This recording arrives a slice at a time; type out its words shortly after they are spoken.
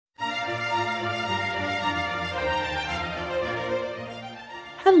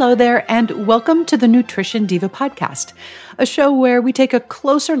Hello there, and welcome to the Nutrition Diva podcast, a show where we take a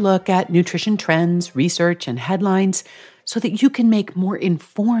closer look at nutrition trends, research, and headlines so that you can make more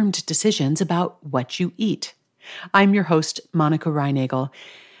informed decisions about what you eat. I'm your host, Monica Reinagel,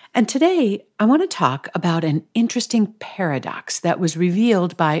 and today I want to talk about an interesting paradox that was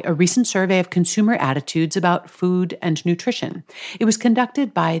revealed by a recent survey of consumer attitudes about food and nutrition. It was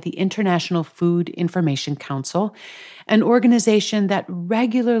conducted by the International Food Information Council, an organization that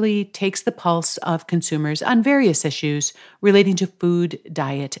regularly takes the pulse of consumers on various issues relating to food,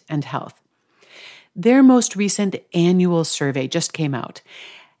 diet, and health. Their most recent annual survey just came out,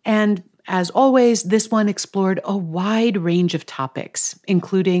 and as always, this one explored a wide range of topics,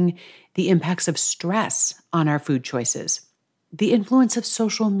 including the impacts of stress on our food choices, the influence of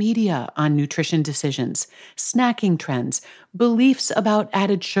social media on nutrition decisions, snacking trends, beliefs about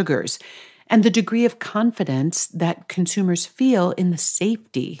added sugars, and the degree of confidence that consumers feel in the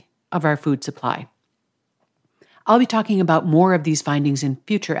safety of our food supply. I'll be talking about more of these findings in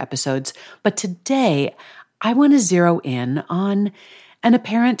future episodes, but today I want to zero in on an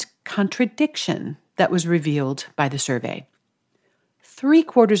apparent contradiction that was revealed by the survey.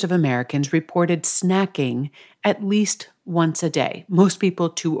 3/4 of Americans reported snacking at least once a day, most people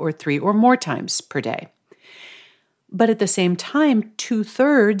 2 or 3 or more times per day. But at the same time,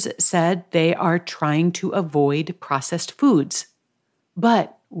 2/3 said they are trying to avoid processed foods.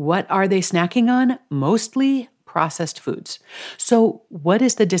 But what are they snacking on? Mostly processed foods. So what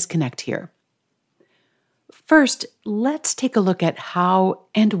is the disconnect here? First, let's take a look at how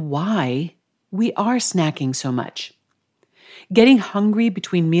and why we are snacking so much. Getting hungry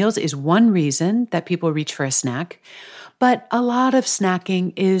between meals is one reason that people reach for a snack, but a lot of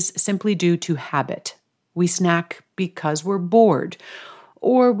snacking is simply due to habit. We snack because we're bored,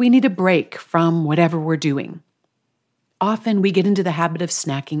 or we need a break from whatever we're doing. Often we get into the habit of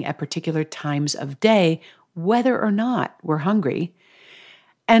snacking at particular times of day, whether or not we're hungry.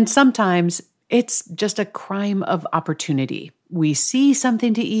 And sometimes it's just a crime of opportunity. We see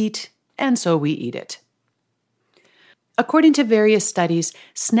something to eat, and so we eat it. According to various studies,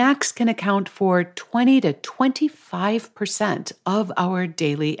 snacks can account for 20 to 25% of our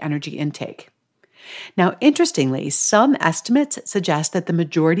daily energy intake. Now, interestingly, some estimates suggest that the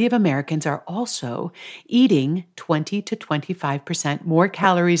majority of Americans are also eating 20 to 25% more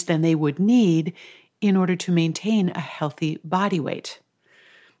calories than they would need in order to maintain a healthy body weight.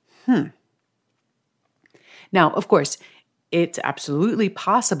 Now, of course, it's absolutely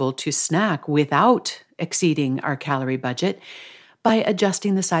possible to snack without exceeding our calorie budget by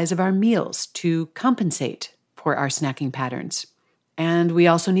adjusting the size of our meals to compensate for our snacking patterns. And we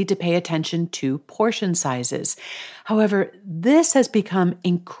also need to pay attention to portion sizes. However, this has become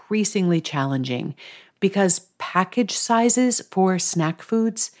increasingly challenging because package sizes for snack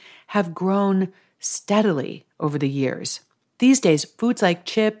foods have grown steadily over the years. These days, foods like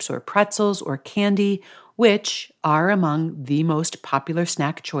chips or pretzels or candy, which are among the most popular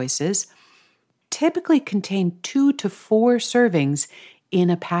snack choices, typically contain 2 to 4 servings in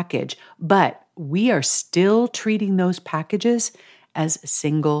a package, but we are still treating those packages as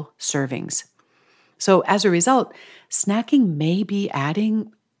single servings. So as a result, snacking may be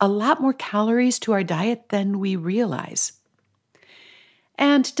adding a lot more calories to our diet than we realize.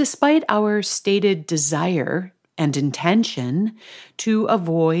 And despite our stated desire and intention to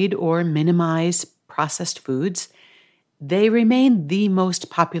avoid or minimize processed foods, they remain the most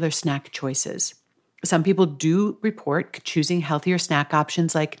popular snack choices. Some people do report choosing healthier snack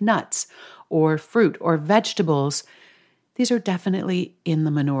options like nuts or fruit or vegetables. These are definitely in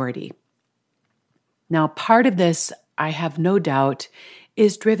the minority. Now, part of this, I have no doubt,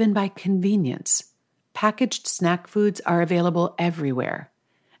 is driven by convenience. Packaged snack foods are available everywhere,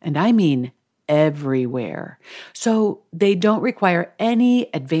 and I mean everywhere. So they don't require any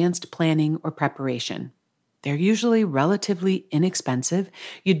advanced planning or preparation. They're usually relatively inexpensive.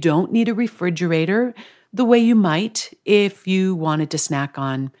 You don't need a refrigerator the way you might if you wanted to snack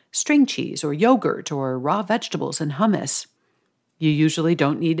on string cheese or yogurt or raw vegetables and hummus. You usually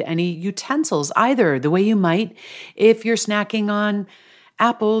don't need any utensils either, the way you might if you're snacking on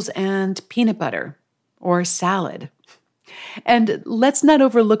apples and peanut butter or salad. And let's not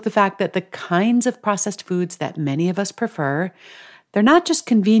overlook the fact that the kinds of processed foods that many of us prefer, they're not just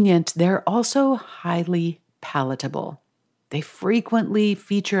convenient, they're also highly palatable. They frequently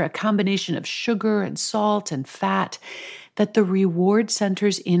feature a combination of sugar and salt and fat that the reward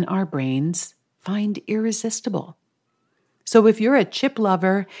centers in our brains find irresistible. So if you're a chip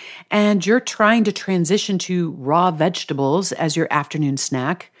lover and you're trying to transition to raw vegetables as your afternoon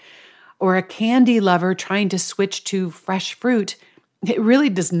snack, or a candy lover trying to switch to fresh fruit, It really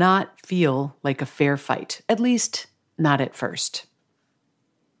does not feel like a fair fight, at least not at first.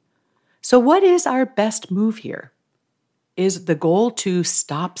 So, what is our best move here? Is the goal to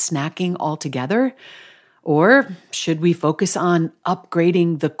stop snacking altogether? Or should we focus on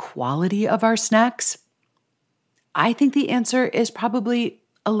upgrading the quality of our snacks? I think the answer is probably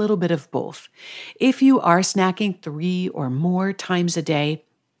a little bit of both. If you are snacking 3 or more times a day,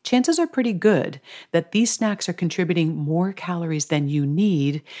 chances are pretty good that these snacks are contributing more calories than you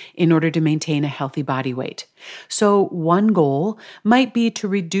need in order to maintain a healthy body weight. So, one goal might be to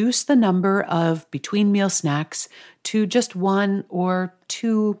reduce the number of between meal snacks to just 1 or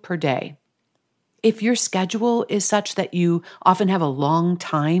 2 per day. If your schedule is such that you often have a long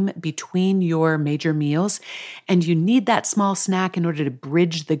time between your major meals and you need that small snack in order to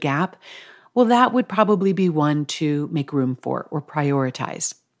bridge the gap, well, that would probably be one to make room for or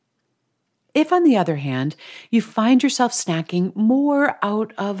prioritize. If, on the other hand, you find yourself snacking more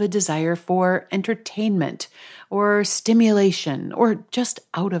out of a desire for entertainment or stimulation or just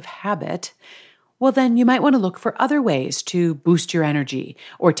out of habit, well, then you might want to look for other ways to boost your energy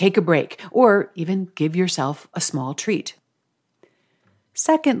or take a break or even give yourself a small treat.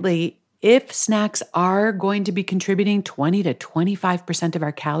 Secondly, if snacks are going to be contributing 20 to 25% of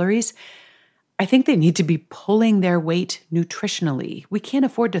our calories, I think they need to be pulling their weight nutritionally. We can't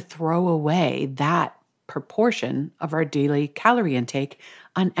afford to throw away that proportion of our daily calorie intake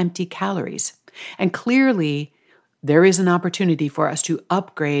on empty calories. And clearly, there is an opportunity for us to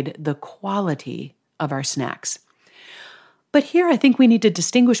upgrade the quality of our snacks. But here I think we need to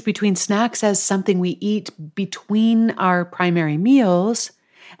distinguish between snacks as something we eat between our primary meals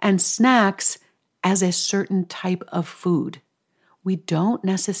and snacks as a certain type of food. We don't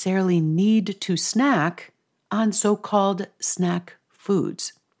necessarily need to snack on so-called snack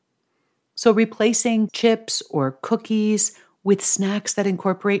foods. So replacing chips or cookies with snacks that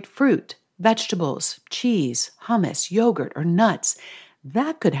incorporate fruit, vegetables, cheese, hummus, yogurt, or nuts,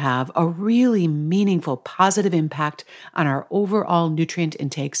 that could have a really meaningful positive impact on our overall nutrient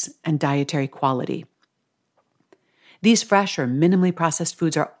intakes and dietary quality. These fresh or minimally processed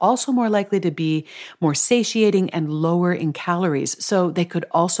foods are also more likely to be more satiating and lower in calories, so they could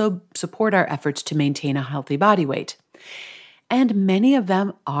also support our efforts to maintain a healthy body weight. And many of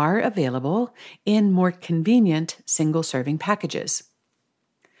them are available in more convenient single-serving packages.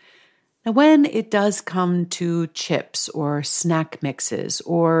 Now, when it does come to chips or snack mixes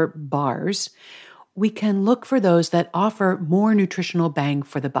or bars, we can look for those that offer more nutritional bang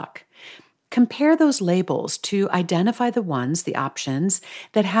for the buck. Compare those labels to identify the options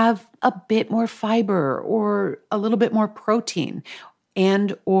that have a bit more fiber or a little bit more protein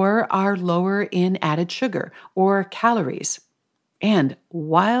and or are lower in added sugar or calories. And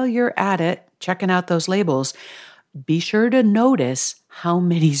while you're at it, checking out those labels, be sure to notice how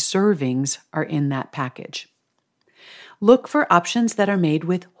many servings are in that package. Look for options that are made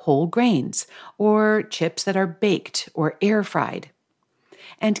with whole grains or chips that are baked or air fried.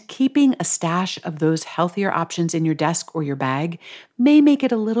 And keeping a stash of those healthier options in your desk or your bag may make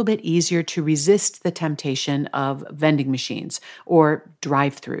it a little bit easier to resist the temptation of vending machines or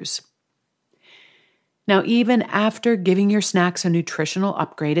drive-thrus. Now, even after giving your snacks a nutritional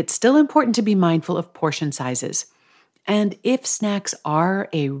upgrade, it's still important to be mindful of portion sizes. And if snacks are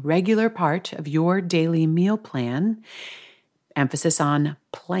a regular part of your daily meal plan, emphasis on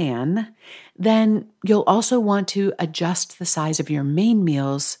plan, then you'll also want to adjust the size of your main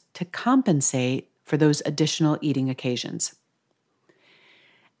meals to compensate for those additional eating occasions.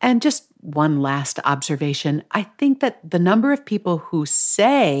 And just one last observation, I think that the number of people who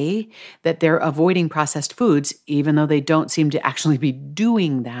say that they're avoiding processed foods, even though they don't seem to actually be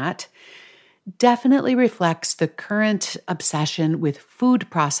doing that, definitely reflects the current obsession with food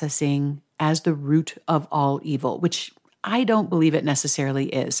processing as the root of all evil, which I don't believe it necessarily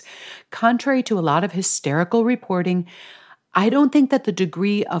is. Contrary to a lot of hysterical reporting, I don't think that the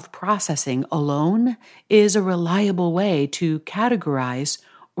degree of processing alone is a reliable way to categorize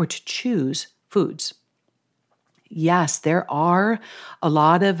or to choose foods. Yes, there are a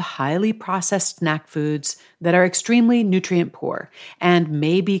lot of highly processed snack foods that are extremely nutrient poor and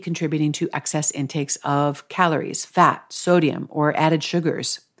may be contributing to excess intakes of calories, fat, sodium, or added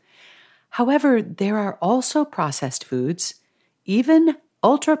sugars. However, there are also processed foods, even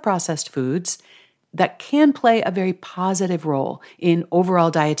ultra-processed foods, that can play a very positive role in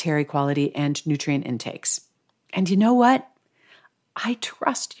overall dietary quality and nutrient intakes. And you know what? I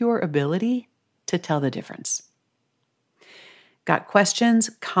trust your ability to tell the difference. Got questions,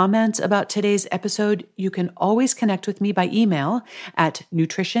 comments about today's episode? You can always connect with me by email at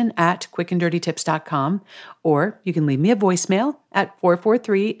nutrition@quickanddirtytips.com, or you can leave me a voicemail at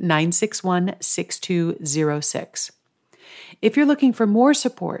 443-961-6206. If you're looking for more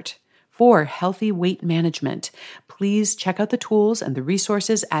support for healthy weight management, please check out the tools and the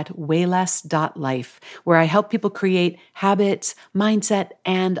resources at wayless.life, where I help people create habits, mindset,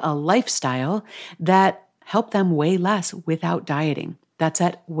 and a lifestyle that help them weigh less without dieting. That's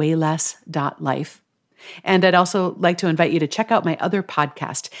at wayless.life. And I'd also like to invite you to check out my other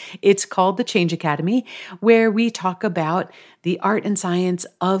podcast. It's called The Change Academy, where we talk about the art and science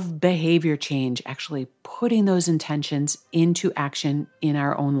of behavior change, actually putting those intentions into action in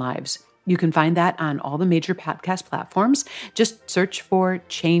our own lives. You can find that on all the major podcast platforms. Just search for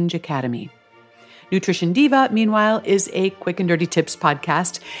Change Academy. Nutrition Diva, meanwhile, is a Quick and Dirty Tips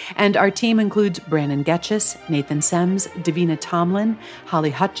podcast, and our team includes Brandon Getchis, Nathan Sems, Davina Tomlin,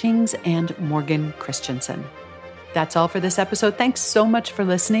 Holly Hutchings, and Morgan Christensen. That's all for this episode. Thanks so much for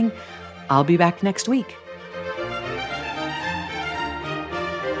listening. I'll be back next week.